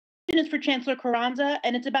Is for Chancellor Carranza,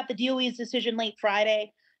 and it's about the DOE's decision late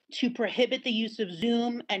Friday to prohibit the use of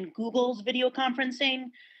Zoom and Google's video conferencing.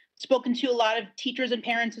 Spoken to a lot of teachers and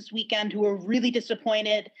parents this weekend who are really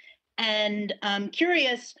disappointed, and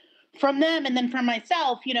curious from them and then from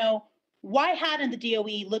myself, why hadn't the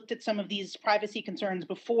DOE looked at some of these privacy concerns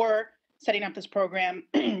before setting up this program?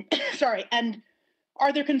 Sorry. And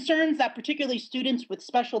are there concerns that particularly students with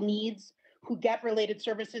special needs who get related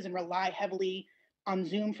services and rely heavily on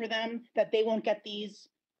Zoom for them, that they won't get these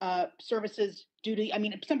services due to,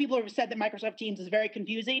 some people have said that Microsoft Teams is very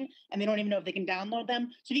confusing and they don't even know if they can download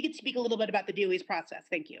them. So if you could speak a little bit about the DOE's process.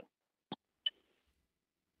 Thank you.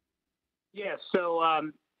 Yeah,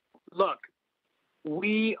 so look,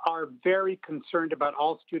 we are very concerned about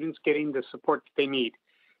all students getting the support that they need.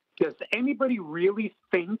 Does anybody really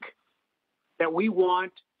think that we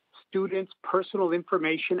want students' personal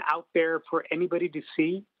information out there for anybody to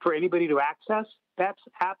see, for anybody to access? That's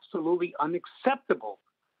absolutely unacceptable.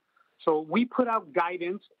 So we put out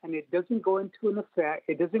guidance, and it doesn't go into effect.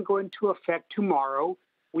 It doesn't go into effect tomorrow.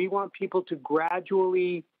 We want people to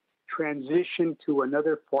gradually transition to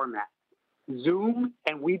another format. Zoom,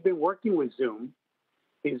 and we've been working with Zoom,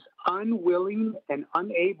 is unwilling and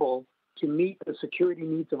unable to meet the security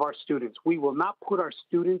needs of our students. We will not put our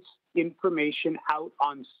students' information out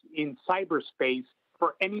in cyberspace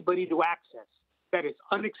for anybody to access. That is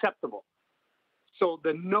unacceptable. So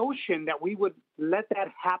the notion that we would let that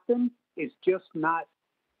happen is just not,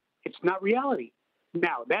 it's not reality.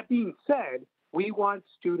 Now, that being said, we want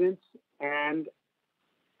students and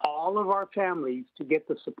all of our families to get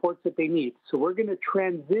the supports that they need. So we're going to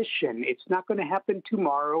transition. It's not going to happen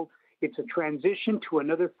tomorrow. It's a transition to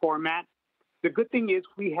another format. The good thing is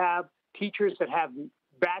we have teachers that have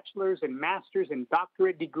bachelor's and master's and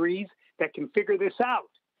doctorate degrees that can figure this out.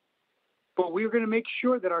 But we're going to make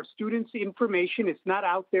sure that our students' information is not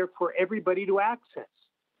out there for everybody to access.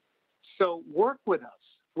 So work with us.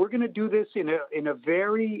 We're going to do this in a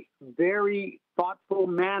very, very thoughtful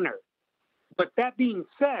manner. But that being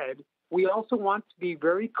said, we also want to be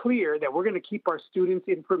very clear that we're going to keep our students'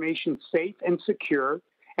 information safe and secure.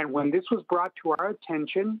 And when this was brought to our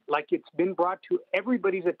attention, like it's been brought to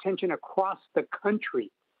everybody's attention across the country,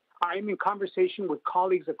 I'm in conversation with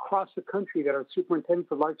colleagues across the country that are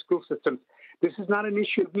superintendents of large school systems. This is not an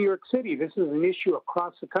issue of New York City. This is an issue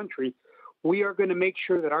across the country. We are going to make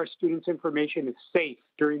sure that our students' information is safe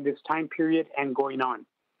during this time period and going on.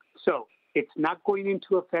 So it's not going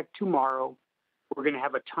into effect tomorrow. We're going to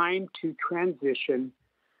have a time to transition.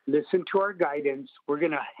 Listen to our guidance. We're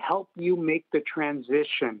going to help you make the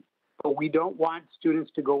transition, but we don't want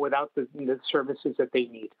students to go without the services that they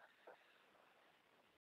need.